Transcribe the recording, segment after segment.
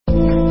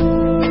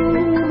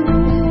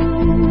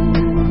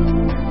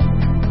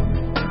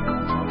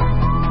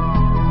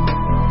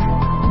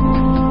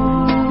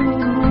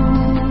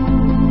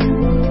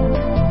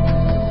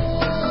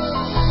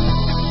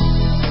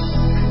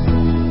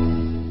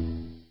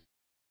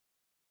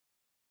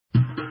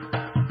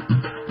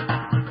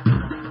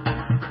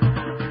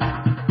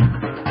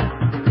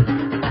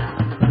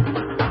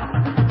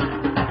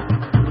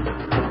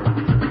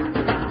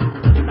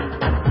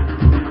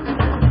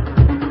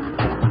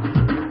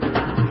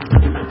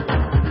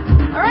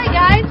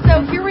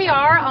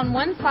are on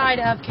one side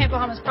of Camp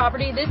Bahamas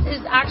property. This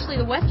is actually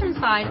the western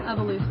side of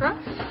Eleuthera.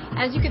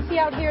 As you can see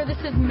out here, this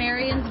is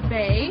Marion's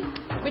Bay,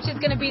 which is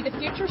going to be the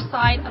future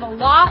site of a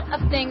lot of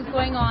things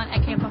going on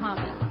at Camp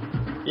Bahamas.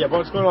 Yeah, but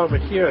what's going on over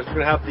here is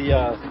we're going to have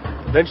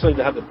eventually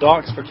to have the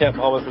docks for Camp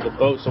Bahamas where the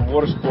boats and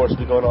water sports will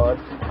be going on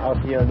out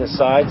here on this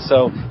side.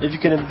 So if you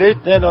can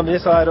envision, then on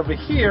this side over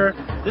here,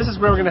 this is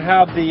where we're going to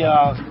have the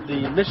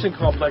mission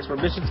complex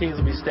where mission teams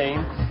will be staying,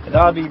 and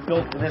that'll be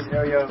built in this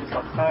area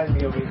behind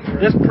me over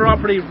here. This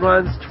property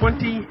runs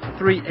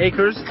 23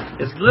 acres.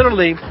 It's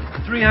literally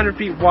 300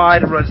 feet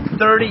wide and runs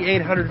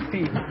 3,800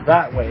 feet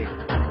that way.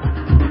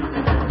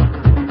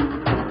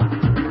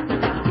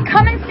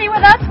 Come and see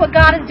with us what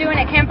God is doing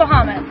at Camp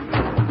Bahamas.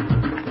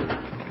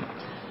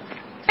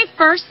 The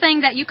first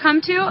thing that you come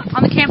to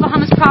on the Camp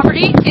Bahamas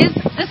property is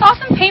this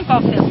awesome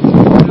paintball field.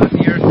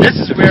 This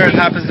is where it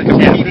happens to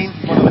competing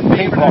for the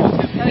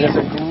paintball. And it's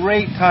a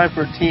great time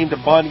for a team to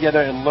bond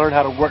together and learn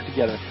how to work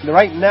together. And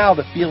right now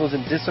the field is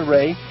in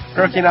disarray.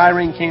 Hurricane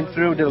Irene came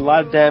through, did a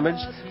lot of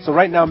damage. So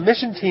right now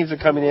mission teams are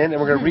coming in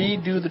and we're going to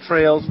redo the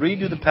trails,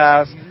 redo the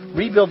paths,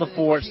 rebuild the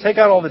forts, take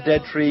out all the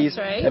dead trees,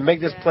 and make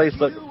this place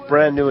look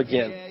brand new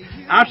again.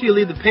 After you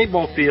leave the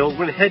paintball field,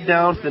 we're going to head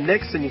down to the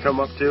next thing you come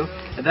up to,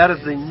 and that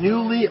is the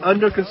newly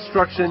under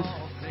construction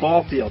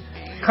ball field.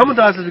 Come with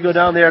us as we go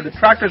down there. The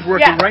tractor's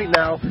working right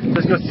now.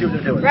 Let's go see what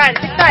they're doing. Right,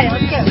 it's exciting.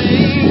 Let's go.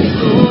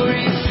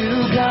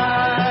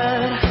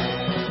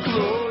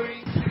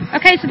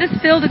 Okay, so this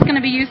field is going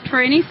to be used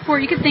for any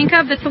sport you could think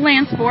of that's a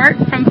land sport,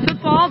 from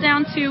football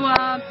down to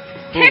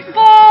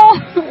kickball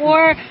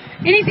or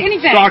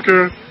anything.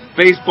 Soccer,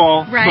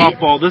 baseball,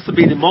 softball. This will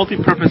be the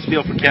multi-purpose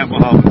field for Camp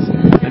Bahamas.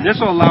 And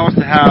this will allow us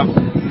to have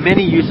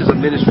many uses of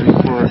ministry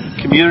for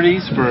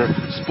communities, for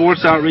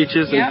sports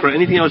outreaches, and for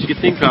anything else you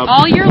could think of.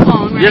 All year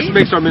long, right? This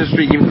makes our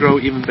ministry even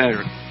grow even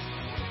better.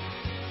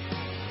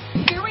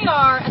 Here we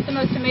are at the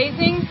most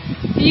amazing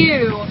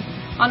view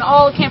on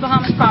all of Camp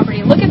Bahamas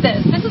property. Look at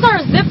this. This is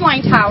our zip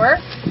line tower.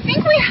 I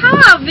think we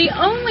have the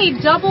only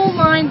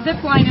double-line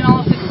zip line in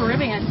all of the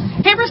Caribbean.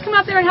 Campers come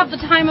out there and have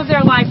the time of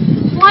their life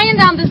flying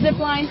down the zip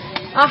line.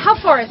 How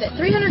far is it?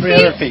 300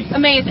 feet?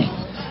 Amazing.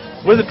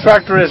 Where the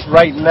tractor is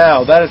right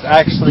now, that is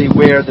actually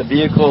where the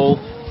vehicle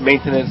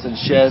maintenance and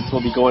sheds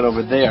will be going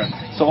over there.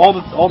 So all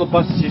the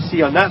buses you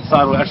see on that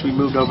side will actually be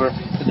moved over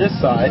to this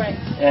side,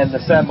 and the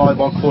sand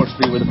volleyball courts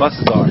will be where the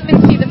buses are. You can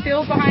see the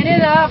field behind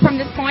it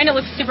from this point. It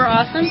looks super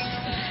awesome.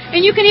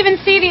 And you can even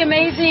see the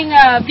amazing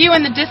view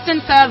in the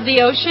distance of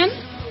the ocean.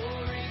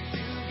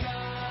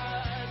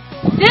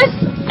 This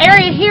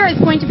area here is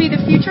going to be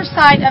the future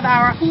site of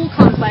our pool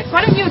complex.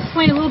 Why don't you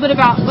explain a little bit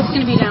about what's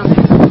going to be down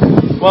there?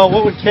 Well,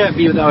 what would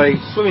camp be without a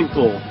swimming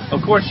pool?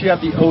 Of course, you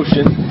have the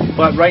ocean,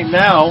 but right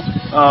now,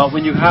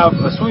 when you have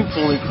a swimming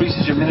pool, it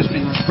increases your ministry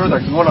even further.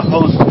 You want to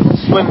host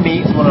swim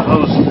meets, you want to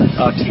host,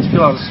 teach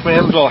people how to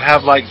swim. We'll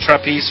have like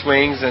trapeze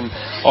swings and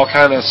all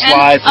kind of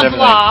slides and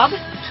everything. Blob.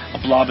 A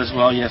blob as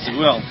well, yes it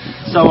will.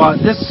 So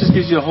this just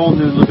gives you a whole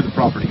new look at the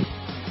property.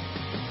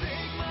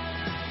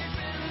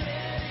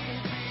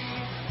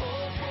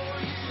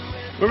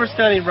 Where we're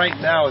standing right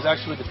now is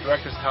actually where the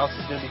director's house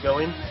is going to be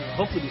going.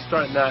 We'll hopefully be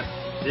starting that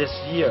this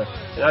year.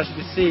 And as you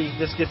can see,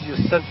 this gives you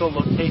a central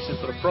location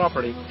for the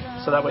property,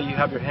 so that way you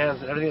have your hands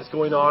on everything that's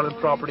going on in the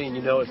property and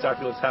you know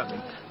exactly what's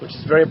happening, which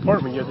is very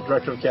important when you're the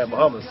director of Camp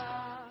Bahamas.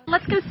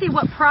 Let's go see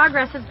what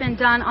progress has been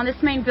done on this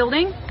main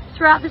building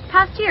throughout this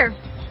past year.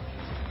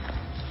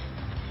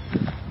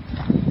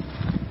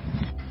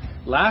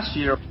 Last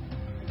year,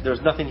 there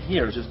was nothing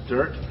here. It was just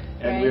dirt,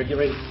 and we were getting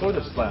ready to pour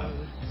the slab.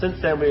 Since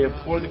then, we have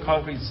poured the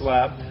concrete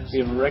slab.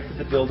 We have erected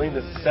the building,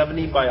 the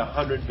 70 by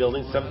 100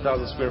 building, 7,000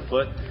 square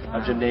foot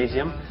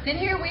gymnasium.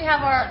 Then here we have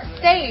our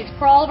stage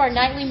for all of our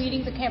nightly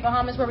meetings at Camp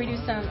Bahamas, where we do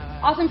some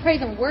awesome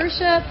praise and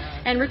worship,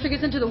 and Richard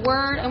gets into the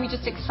Word, and we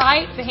just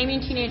excite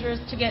Bahamian teenagers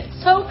to get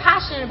so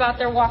passionate about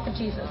their walk with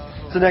Jesus.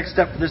 The next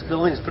step for this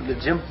building is putting the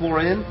gym floor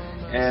in,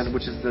 and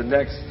which is the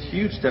next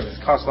huge step.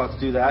 It costs a lot to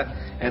do that,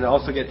 and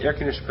also get air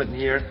conditioning put in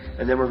here,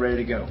 and then we're ready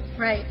to go.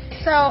 Right.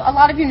 So a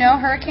lot of you know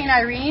Hurricane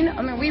Irene.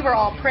 I mean, we were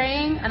all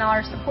praying, and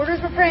our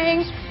supporters were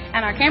praying,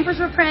 and our campers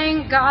were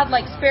praying, God,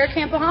 spare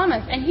Camp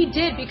Bahamas. And He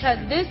did, because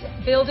this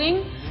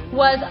building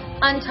was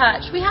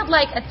untouched. We had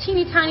a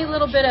teeny tiny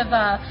little bit of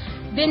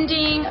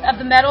bending of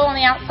the metal on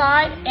the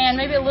outside, and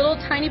maybe a little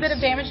tiny bit of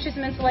damage to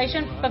some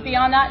insulation, but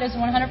beyond that, it is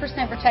 100%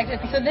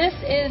 protected. So this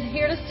is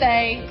here to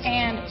stay,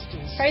 and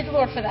praise the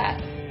Lord for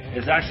that.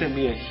 It's actually going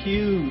to be a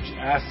huge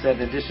asset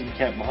in addition to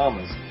Camp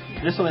Bahamas.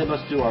 This will enable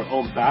us to do our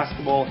own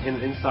basketball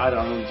inside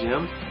our own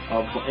gym,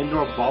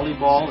 indoor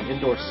volleyball,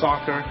 indoor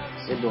soccer,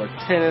 indoor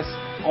tennis.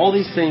 All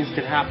these things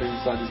can happen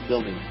inside this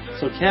building.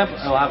 So camp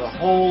will have a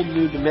whole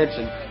new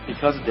dimension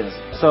because of this.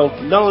 So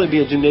not only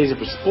be a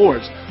gymnasium for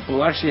sports, but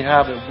we'll actually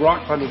have a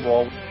rock climbing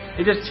wall.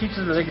 It just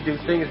teaches them they can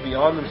do things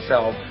beyond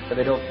themselves that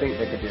they don't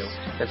think they could do.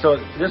 And so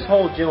this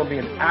whole gym will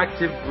be an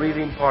active,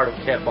 breathing part of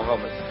Camp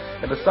Bahamas.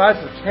 And besides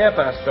the camp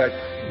aspect,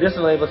 this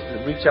enables us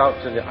to reach out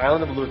to the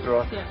island of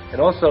Eleuthera and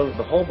also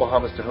the whole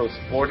Bahamas to host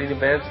sporting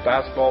events,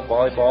 basketball,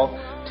 volleyball.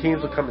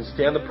 Teams will come and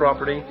stay on the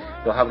property.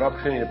 They'll have an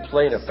opportunity to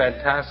play in a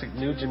fantastic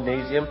new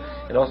gymnasium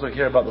and also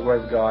hear about the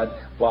Word of God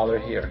while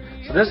they're here.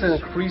 So this has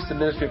increased the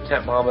ministry of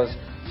Camp Bahamas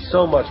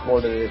so much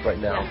more than it is right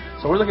now.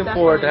 So we're looking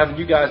forward to having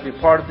you guys be a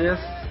part of this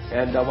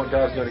and what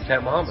God's doing at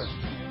Camp Bahamas.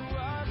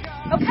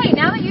 Okay,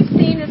 now that you've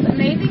seen this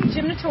amazing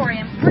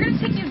gymnatorium, we're going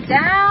to take you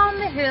down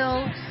the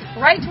hill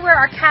right to where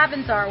our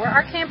cabins are, where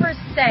our campers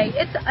stay.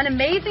 It's an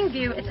amazing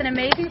view. It's an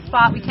amazing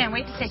spot. We can't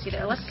wait to take you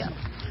there. Let's go.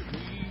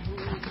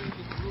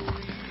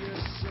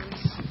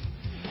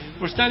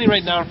 We're standing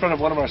right now in front of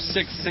one of our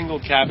 6 single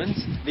cabins.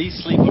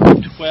 These sleep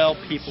up to 12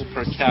 people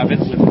per cabin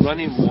with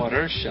running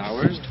water,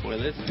 showers,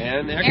 toilets,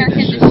 and air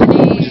conditioning,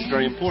 which is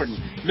very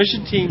important.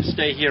 Mission teams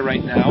stay here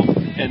right now,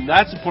 and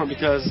that's important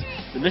because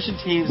the mission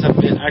teams have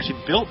actually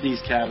built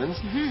these cabins,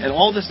 and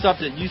all the stuff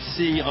that you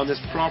see on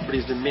this property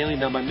has been mainly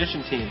done by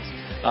mission teams.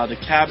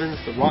 The cabins,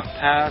 the rock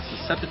paths, the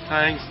septic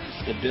tanks,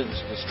 the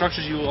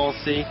structures you will all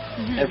see.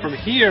 And from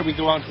here, we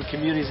go out into the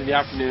communities in the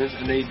afternoons,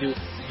 and they do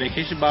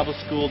Vacation Bible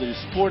School, they do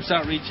sports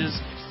outreaches.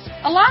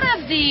 A lot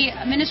of the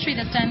ministry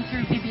that's done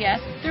through VBS,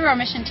 through our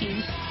mission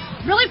teams,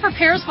 really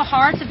prepares the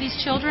hearts of these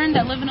children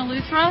that live in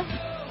Eleuthera,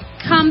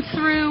 come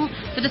through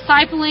the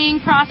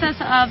discipling process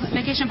of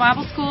Vacation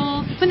Bible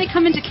School. When they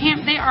come into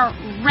camp, they are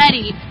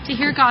ready to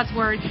hear God's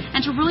Word and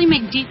to really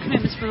make deep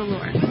commitments for the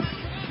Lord.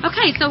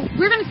 Okay, so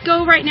we're going to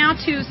go right now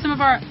to some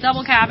of our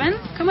double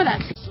cabins. Come with us.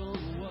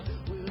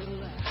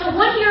 So 1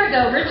 year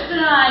ago, Richard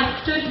and I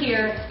stood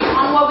here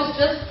on what was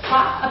just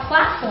a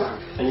platform.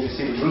 And you can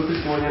see the roof is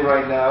going in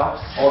right now.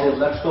 All the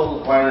electrical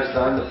wire is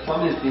done. The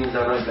plumbing is being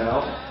done right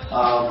now.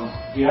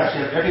 We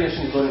actually have air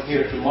conditioning going in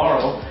here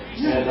tomorrow.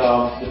 And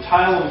the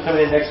tile will be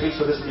coming in next week,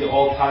 so this will be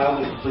all tile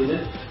and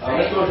completed.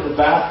 Let's go to the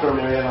bathroom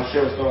area, and I'll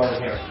show you what's going on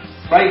in here.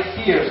 Right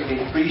here is going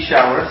to be 3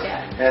 showers.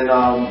 And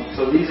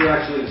so these are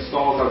actually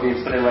installed that are being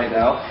put in right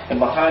now.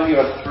 And behind you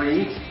are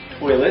 3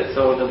 toilets,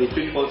 so there'll be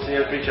 3 toilets in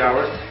here, 3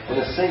 showers, and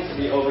the sink will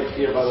be over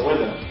here by the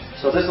window.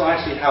 So this will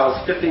actually house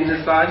 15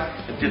 this side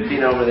and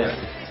 15 over there.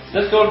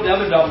 Let's go to the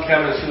other double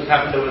cabin and see what's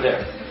happened over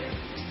there.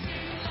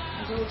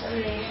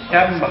 The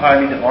cabin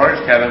behind me, the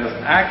orange cabin, was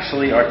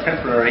actually our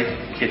temporary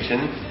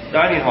kitchen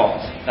dining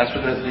halls. That's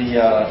where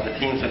the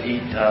teams would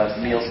eat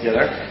meals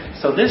together.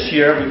 So this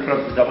year we put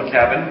up the double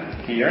cabin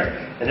here,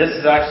 and this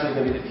is actually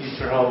going to be the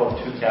future home of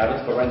 2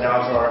 cabins, but right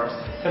now it's our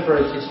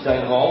temporary kitchen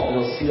dining hall, and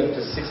you'll see up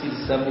to 60 to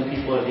 70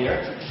 people in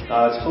here.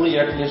 It's fully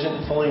air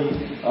conditioned,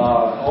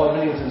 all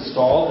everything is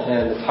installed,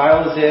 and the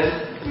tile is in,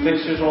 the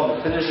fixtures are all,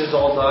 the finish is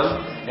all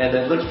done, and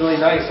it looks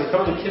really nice. So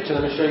come to the kitchen,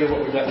 let me show you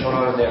what we've got going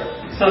on in there.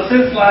 So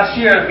since last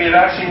year, we have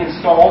actually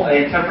installed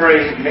a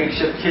temporary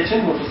makeshift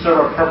kitchen, which will serve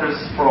our purpose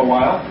for a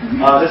while.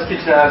 This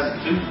kitchen has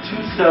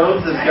 2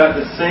 stoves, it's got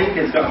the sink,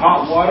 it's got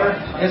hot water,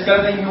 it's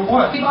got everything you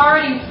want. We've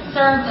already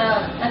served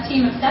a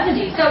team of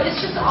 70, so it's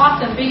just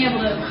awesome being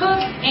able to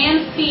cook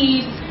and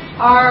feed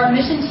our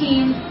mission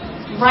team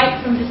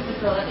right from this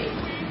facility.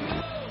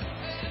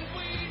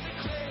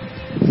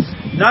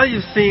 Now that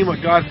you've seen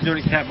what God's doing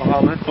at Camp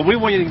Bahamas, but we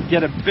want you to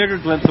get a bigger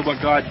glimpse of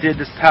what God did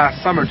this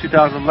past summer,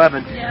 2011,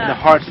 in the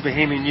hearts of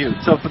Bahamian youth.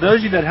 So for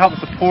those of you that help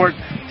support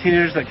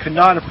teenagers that could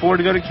not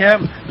afford to go to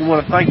camp, we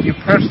want to thank you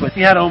personally.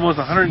 We had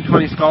almost 120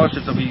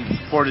 scholarships that we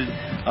supported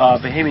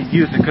Bahamian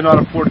youth that could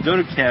not afford to go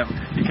to camp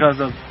because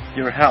of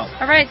your help.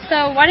 All right,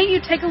 so why don't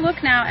you take a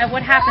look now at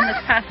what happened this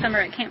past summer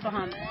at Camp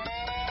Bahamas.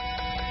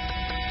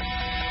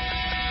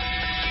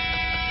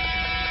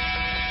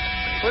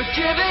 We're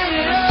giving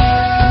it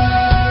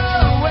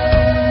all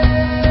away.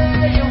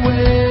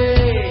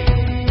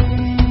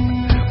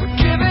 We're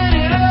giving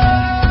it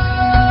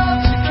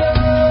all to go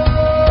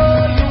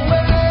your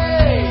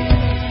way.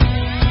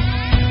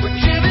 We're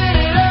giving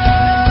it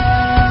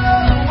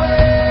all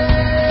away.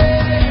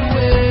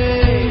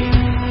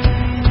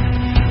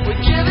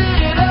 We're giving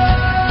it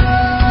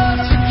all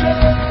to go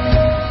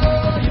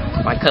your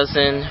way. My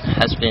cousin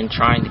has been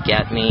trying to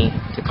get me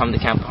to come to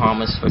Camp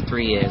Bahamas for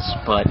 3 years,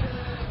 but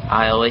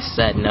I always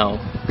said no,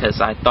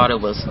 because I thought it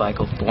was like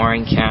a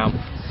boring camp,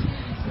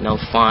 no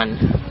fun.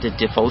 The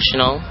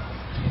devotional,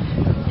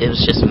 it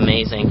was just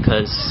amazing,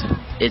 because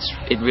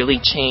it really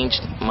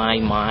changed my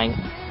mind.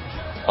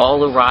 All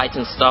the rides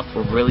and stuff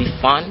were really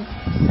fun.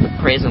 The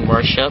praise and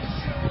worship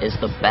is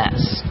the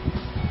best.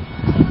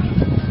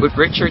 When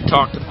Richard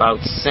talked about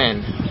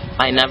sin,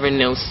 I never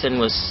knew sin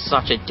was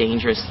such a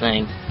dangerous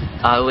thing.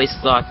 I always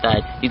thought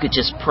that you could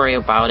just pray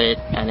about it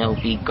and it'll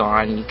be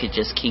gone. You could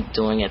just keep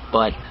doing it,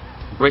 but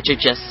Richard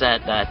just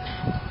said that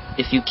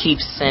if you keep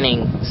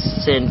sinning,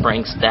 sin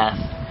brings death.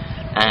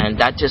 And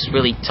that just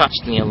really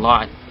touched me a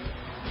lot.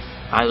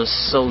 I was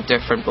so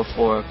different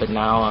before, but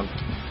now I'm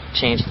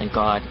changed in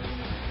God.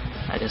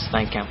 I just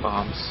thank Camp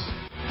Bahamas.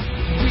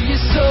 We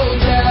are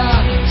sold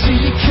out to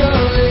your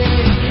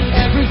calling.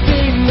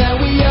 Everything that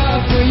we are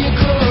for your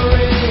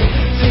glory.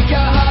 Take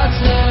our hearts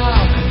now,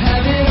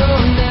 have it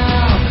all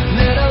now.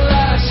 Let our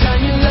light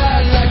shine your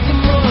light like the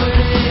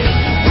morning.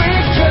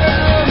 We're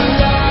come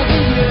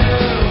loving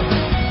you.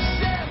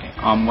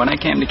 When I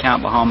came to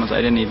Camp Bahamas,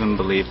 I didn't even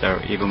believe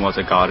there even was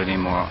a God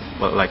anymore.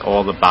 But like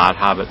all the bad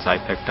habits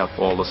I picked up,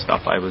 all the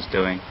stuff I was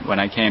doing. When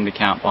I came to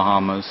Camp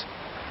Bahamas,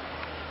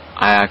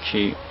 I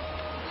actually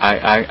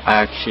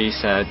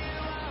said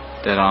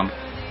that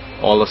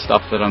all the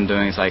stuff that I'm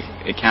doing is like,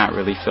 it can't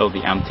really fill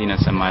the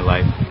emptiness in my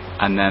life.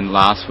 And then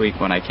last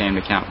week when I came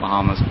to Camp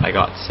Bahamas, I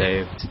got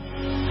saved.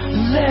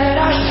 Let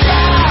our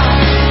shout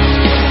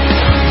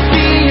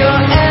be your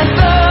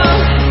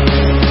anthem,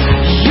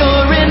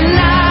 your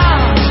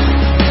renown,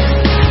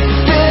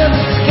 fill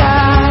the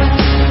sky.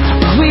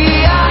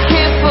 We are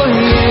here for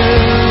you.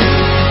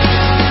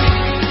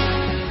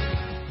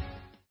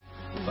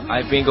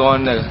 I've been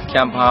going to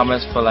Camp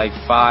Bahamas for like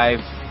five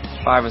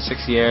or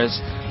 6 years.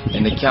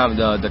 In the camp,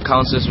 the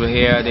counselors were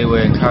here. They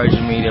were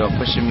encouraging me. They were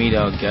pushing me to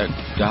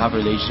have a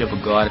relationship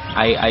with God.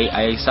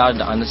 I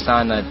started to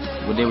understand that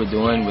what they were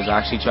doing was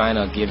actually trying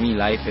to give me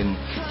life and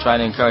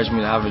trying to encourage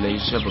me to have a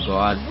relationship with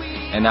God.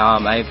 And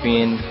I've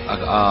been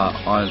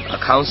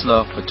a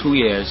counselor for 2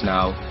 years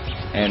now.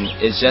 And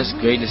it's just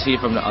great to see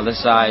from the other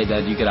side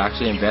that you could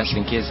actually invest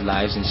in kids'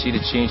 lives and see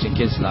the change in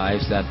kids'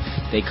 lives. That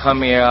they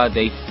come here,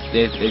 they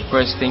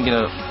first think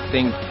a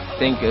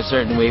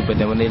certain way,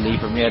 but then when they leave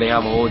from here, they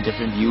have a whole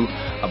different view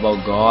about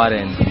God.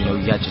 And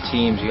you got your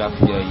teams, you got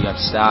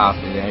staff,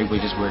 and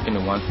everybody just working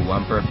for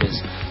one purpose,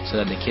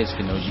 so that the kids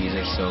can know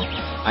Jesus. So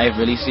I've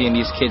really seen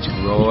these kids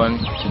growing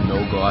to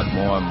know God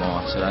more and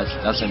more. So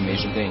that's an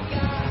amazing thing.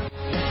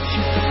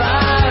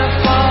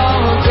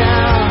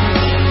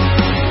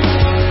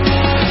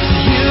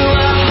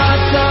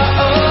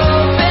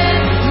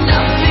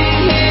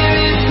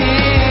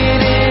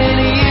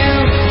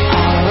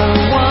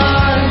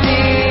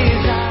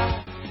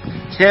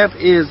 Camp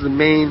is the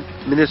main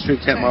ministry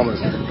of Camp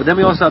Bahamas. But then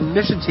we also have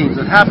mission teams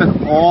that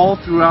happen all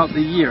throughout the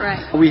year.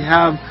 Right. We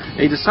have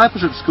a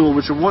discipleship school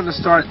which we're wanting to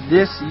start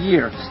this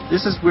year.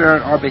 This is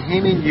where our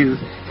Bahamian youth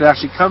can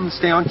actually come and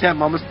stay on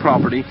Camp Bahamas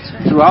property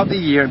throughout the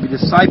year and be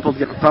discipled,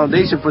 get a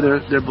foundation for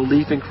their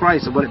belief in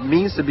Christ and what it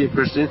means to be a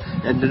Christian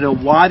and to know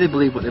why they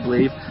believe what they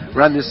believe,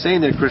 rather than just saying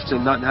they're Christian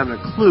and not having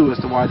a clue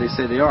as to why they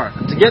say they are.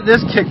 To get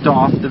this kicked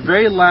off, the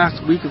very last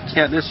week of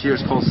camp this year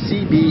is called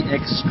CB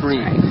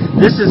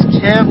Extreme. This is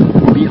Camp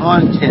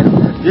Beyond Camp.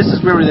 This is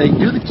where they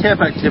do the camp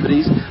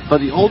activities,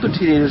 but the older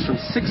teenagers from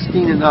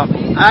 16 and up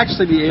will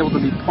actually be able to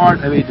be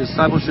part of a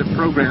discipleship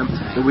program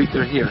the week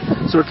they're here.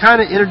 So we're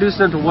kind of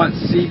introducing them to what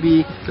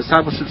CB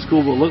Discipleship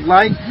School will look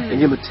like and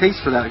give them a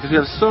taste for that, because we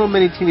have so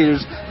many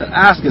teenagers that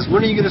ask us,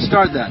 when are you going to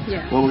start that?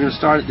 Yeah. Well, we're going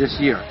to start it this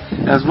year.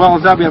 As well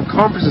as that, we have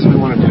conferences we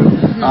want to do.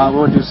 We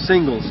want to do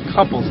singles,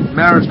 couples,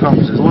 marriage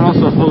conferences. We want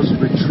to also host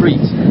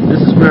retreats.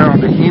 This is where our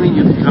Bahamian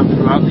youth can come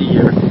throughout the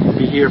year,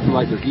 be here for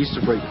like their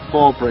Easter break, their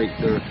fall break,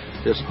 their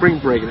spring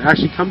break, and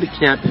actually come to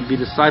camp and be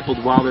discipled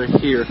while they're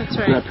here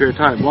for that period of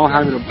time, while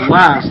having a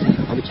blast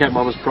on the Camp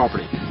Bahamas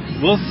property.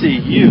 We'll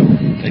see you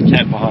at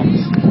Camp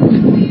Bahamas.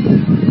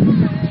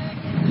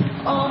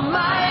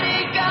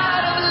 Almighty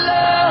God of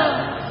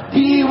love,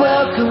 be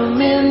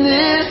welcome in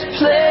this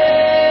place.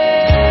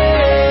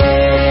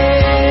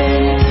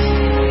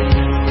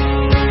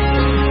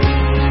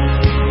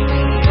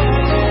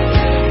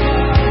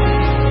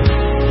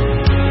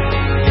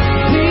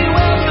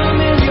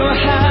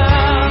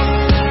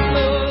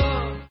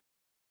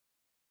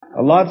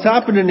 A lot's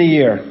happened in a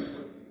year.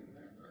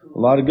 A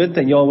lot of good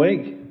things. Y'all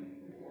awake?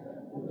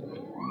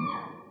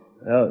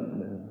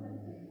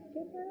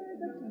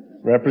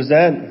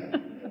 Represent.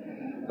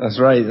 That's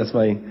right. That's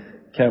my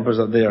campers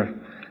up there.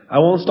 I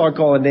won't start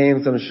calling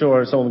names. I'm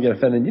sure someone will get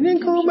offended. You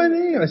didn't call my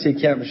name. I see a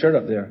camper shirt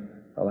up there.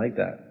 I like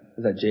that.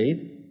 Is that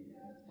Jade?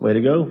 Way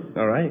to go.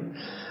 All right.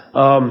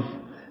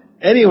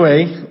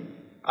 Anyway,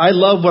 I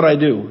love what I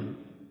do.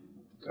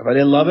 If I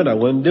didn't love it, I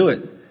wouldn't do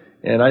it.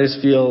 And I just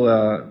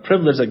feel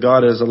privileged that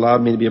God has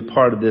allowed me to be a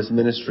part of this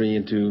ministry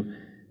and to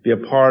be a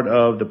part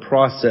of the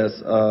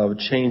process of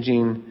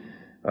changing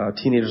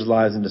teenagers'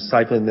 lives and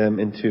discipling them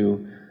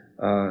into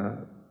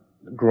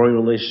growing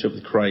relationship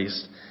with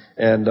Christ.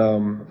 And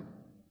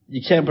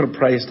you can't put a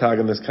price tag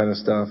on this kind of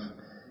stuff.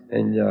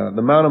 And the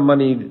amount of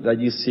money that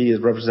you see is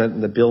represented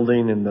in the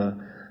building and the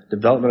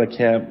development of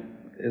camp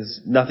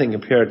is nothing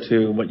compared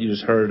to what you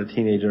just heard a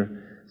teenager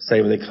say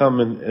when they come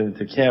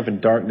into camp in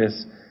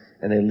darkness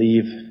and they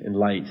leave in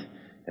light,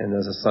 and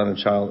as a son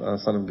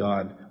of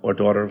God or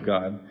daughter of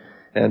God.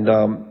 And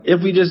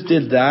if we just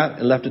did that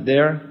and left it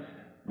there,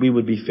 we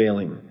would be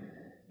failing.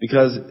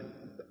 Because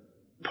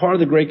part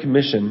of the Great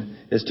Commission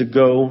is to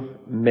go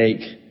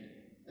make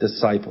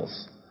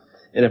disciples.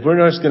 And if we're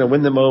not just going to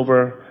win them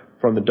over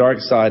from the dark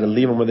side and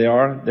leave them where they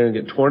are, they're going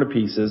to get torn to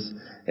pieces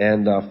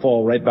and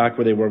fall right back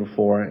where they were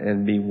before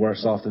and be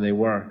worse off than they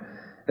were.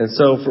 And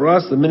so for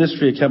us, the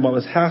ministry at Camp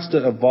Bahamas has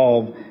to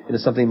evolve into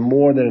something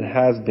more than it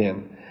has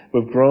been.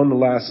 We've grown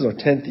this is our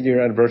 10th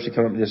year anniversary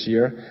coming up this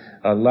year.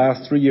 The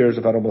last 3 years,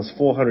 we've had almost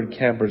 400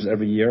 campers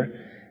every year.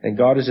 And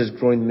God is just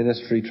growing the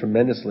ministry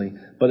tremendously.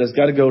 But it's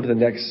got to go to the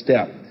next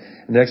step.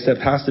 And the next step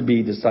has to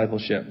be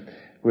discipleship,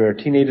 where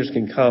teenagers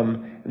can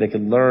come and they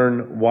can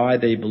learn why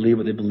they believe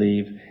what they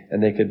believe,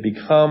 and they could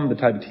become the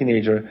type of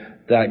teenager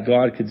that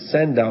God could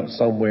send out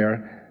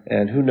somewhere,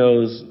 and who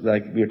knows,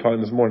 like we were talking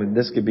this morning,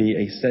 this could be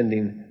a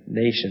sending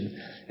nation.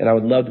 And I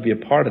would love to be a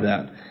part of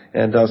that.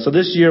 And so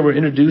this year we're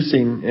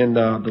introducing, in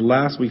the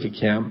last week of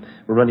camp,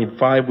 we're running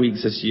 5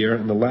 weeks this year,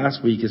 and the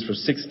last week is for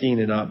 16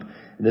 and up,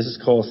 and this is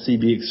called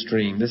CB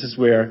Extreme. This is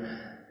where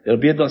it'll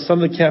be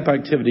some of the camp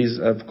activities,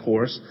 of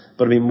course,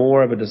 but it'll be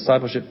more of a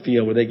discipleship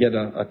feel where they get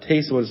a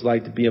taste of what it's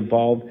like to be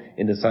involved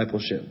in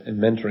discipleship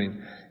and mentoring.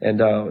 And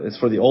it's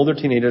for the older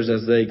teenagers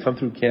as they come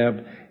through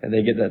camp and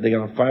they get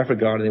on fire for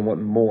God and they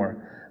want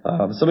more.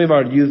 Some of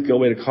our youth go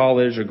away to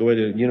college or go away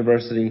to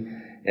university,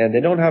 and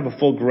they don't have a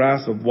full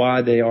grasp of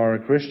why they are a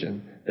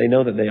Christian. They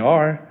know that they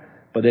are,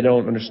 but they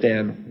don't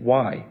understand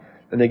why.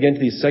 And they get into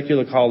these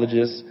secular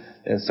colleges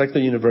and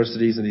secular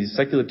universities and these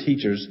secular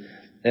teachers,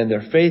 and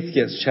their faith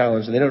gets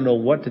challenged, and they don't know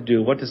what to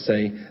do, what to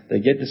say. They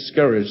get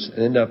discouraged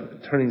and end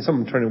up turning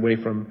away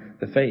from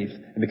the faith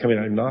and becoming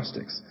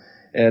agnostics.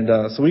 And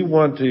so we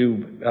want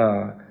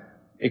to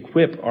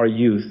equip our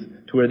youth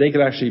to where they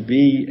can actually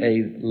be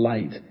a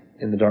light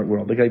in the dark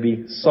world. They can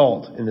be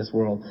salt in this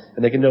world,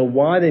 and they can know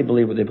why they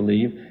believe what they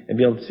believe and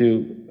be able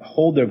to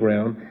hold their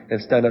ground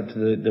and stand up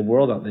to the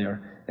world out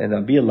there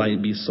and be a light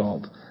and be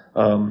salt.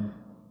 Add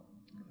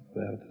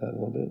that a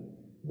little bit.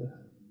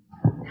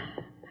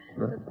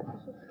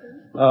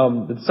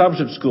 The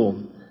discipleship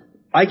school.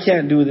 I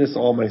can't do this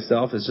all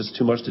myself. It's just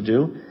too much to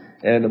do.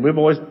 And we've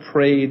always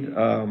prayed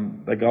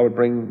that God would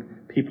bring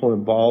people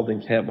involved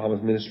in Camp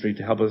Bahamas ministry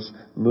to help us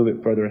move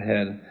it further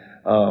ahead.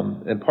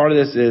 And part of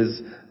this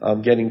is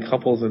getting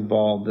couples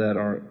involved that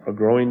are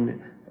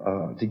growing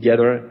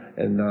together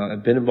and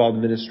have been involved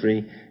in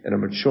ministry and are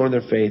mature in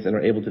their faith and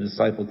are able to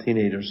disciple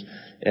teenagers.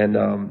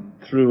 And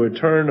through a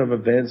turn of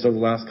events over the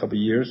last couple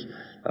of years,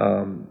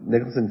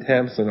 Nicholas and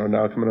Tamsin are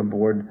now coming on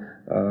board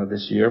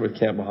this year with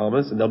Camp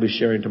Bahamas, and they'll be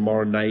sharing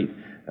tomorrow night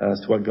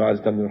as to what God has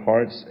done in their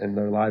hearts and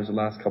their lives the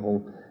last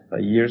couple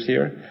years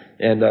here.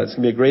 And it's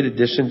going to be a great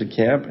addition to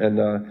camp. And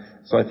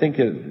so I think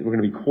we're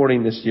going to be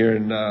courting this year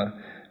and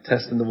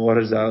testing the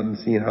waters out and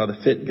seeing how the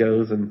fit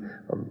goes. And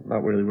I'm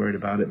not really worried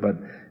about it. But,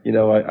 you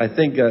know, I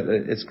think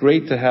it's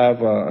great to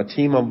have a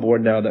team on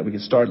board now that we can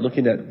start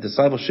looking at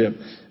discipleship,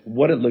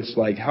 what it looks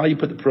like, how you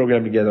put the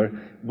program together,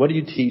 what do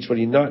you teach, what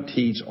do you not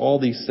teach, all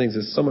these things.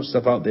 There's so much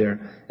stuff out there,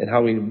 and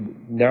how we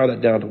narrow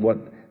that down to what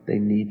they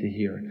need to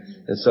hear.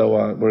 And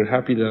so we're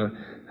happy to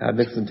have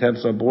Nicholas and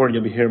Tamsin on board.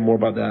 You'll be hearing more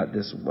about that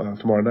this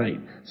tomorrow night.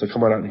 So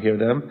come on out and hear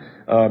them.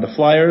 The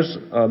flyers,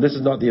 this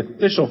is not the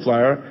official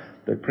flyer.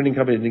 The printing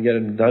company didn't get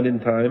it done in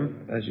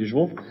time, as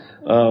usual.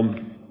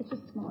 It's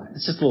just smaller.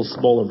 It's just a little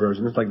smaller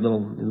version. It's like a little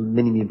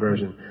mini-me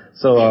version.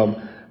 So,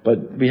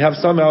 but we have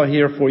some out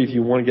here for you if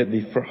you want to get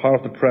the hot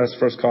off the press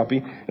first copy.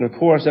 And of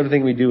course,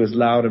 everything we do is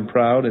loud and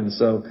proud, and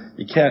so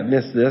you can't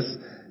miss this.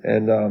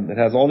 And it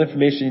has all the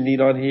information you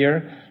need on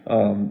here,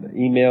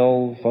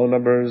 email, phone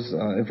numbers,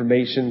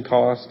 information,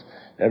 cost,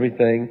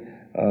 everything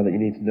that you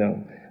need to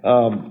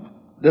know.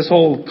 This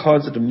whole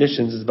concept of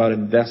missions is about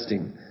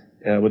investing,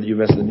 whether you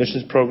invest in the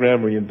missions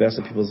program or you invest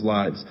in people's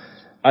lives.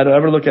 I don't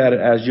ever look at it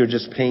as you're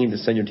just paying to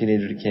send your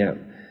teenager to camp.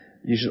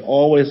 You should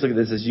always look at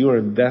this as you are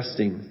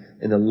investing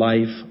in the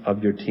life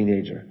of your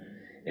teenager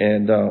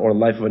and or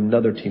life of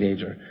another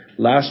teenager.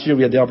 Last year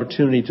we had the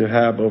opportunity to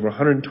have over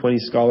 120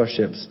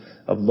 scholarships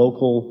of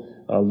local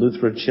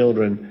Lutheran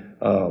children,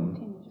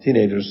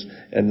 teenagers,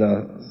 and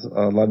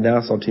a lot of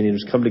Nassau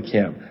teenagers come to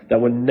camp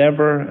that would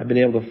never have been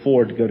able to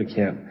afford to go to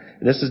camp.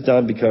 And this is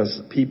done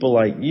because people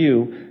like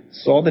you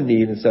saw the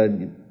need and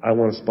said, I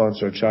want to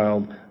sponsor a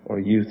child or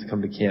youth to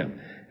come to camp.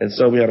 And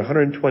so we had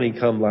 120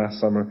 come last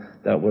summer.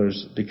 That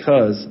was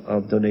because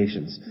of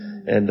donations.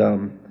 And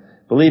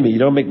believe me, you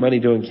don't make money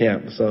doing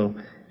camp. So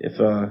if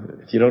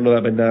you don't know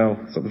that by now,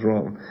 something's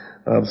wrong.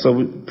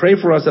 So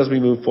pray for us as we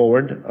move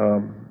forward.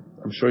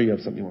 I'm sure you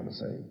have something you want to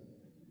say.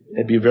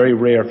 It'd be very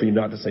rare for you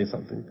not to say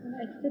something.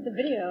 I just did the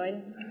video.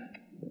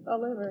 It's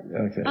all over.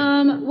 Okay.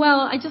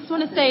 Well, I just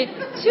want to say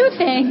two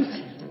things.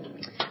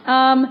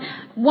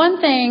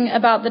 One thing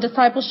about the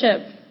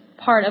discipleship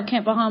part of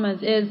Camp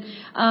Bahamas is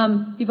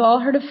you've all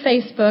heard of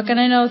Facebook, and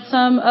I know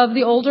some of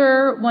the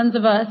older ones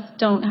of us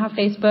don't have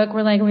Facebook.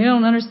 We're like, we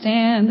don't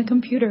understand the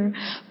computer.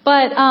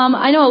 But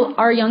I know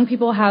our young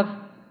people have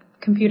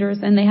computers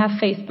and they have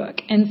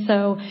Facebook. And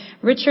so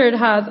Richard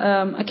has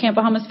a Camp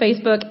Bahamas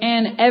Facebook,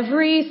 and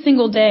every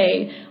single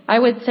day, I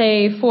would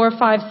say 4,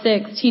 5,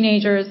 6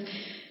 teenagers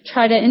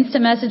try to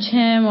instant message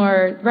him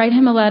or write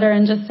him a letter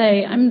and just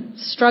say, I'm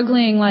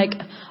struggling, like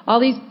all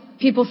these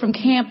people from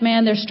camp,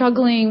 man, they're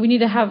struggling. We need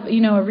to have,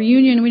 a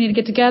reunion. We need to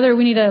get together.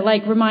 We need to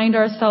remind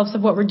ourselves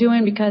of what we're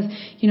doing because,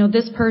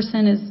 this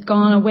person has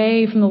gone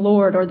away from the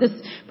Lord, or this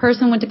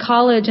person went to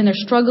college and they're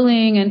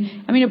struggling.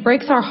 And it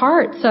breaks our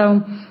heart.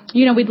 So,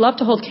 we'd love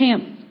to hold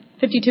camp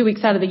 52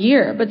 weeks out of the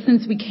year, but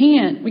since we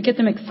can't, we get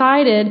them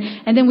excited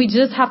and then we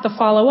just have to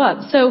follow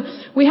up. So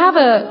we have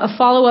a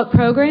follow-up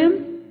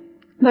program.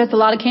 But it's a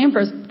lot of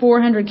campers,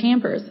 400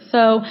 campers.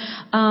 So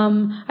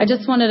I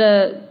just wanted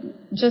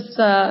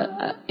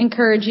to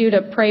encourage you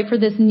to pray for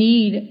this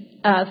need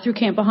through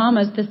Camp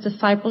Bahamas, this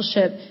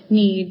discipleship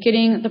need,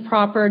 getting the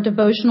proper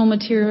devotional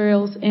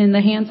materials in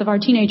the hands of our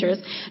teenagers.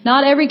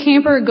 Not every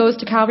camper goes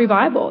to Calvary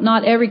Bible.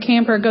 Not every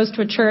camper goes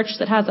to a church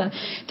that has a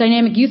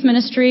dynamic youth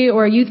ministry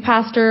or a youth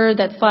pastor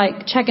that's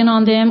like checking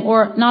on them,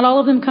 or not all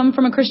of them come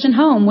from a Christian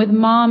home with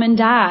mom and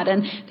dad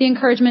and the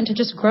encouragement to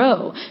just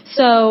grow.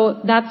 So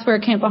that's where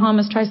Camp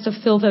Bahamas tries to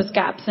fill those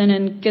gaps in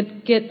and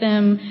get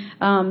them,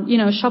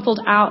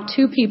 shuffled out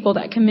to people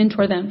that can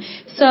mentor them.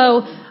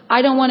 So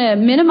I don't want to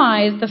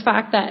minimize the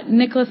fact that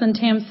Nicholas and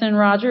Tamsin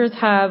Rogers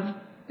have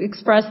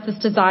expressed this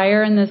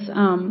desire and this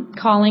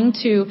calling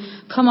to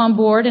come on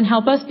board and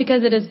help us,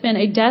 because it has been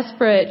a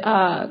desperate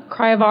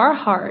cry of our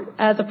heart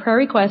as a prayer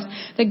request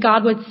that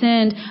God would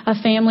send a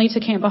family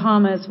to Camp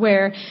Bahamas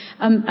where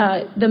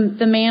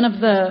the man of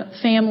the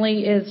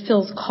family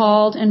feels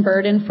called and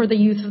burdened for the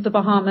youth of the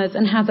Bahamas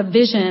and has a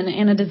vision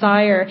and a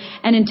desire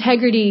and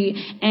integrity,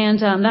 and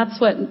that's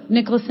what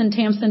Nicholas and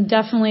Tamsin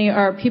definitely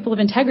are, people of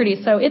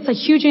integrity. So it's a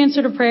huge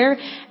answer to prayer,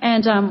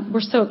 and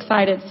we're so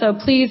excited. So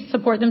please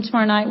support them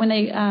tomorrow night when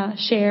they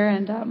share.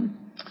 And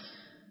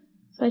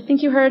so I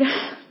think you heard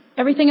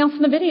everything else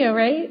in the video,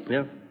 right?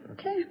 Yeah.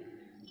 Okay.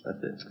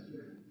 That's it.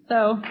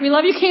 So we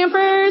love you,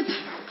 campers.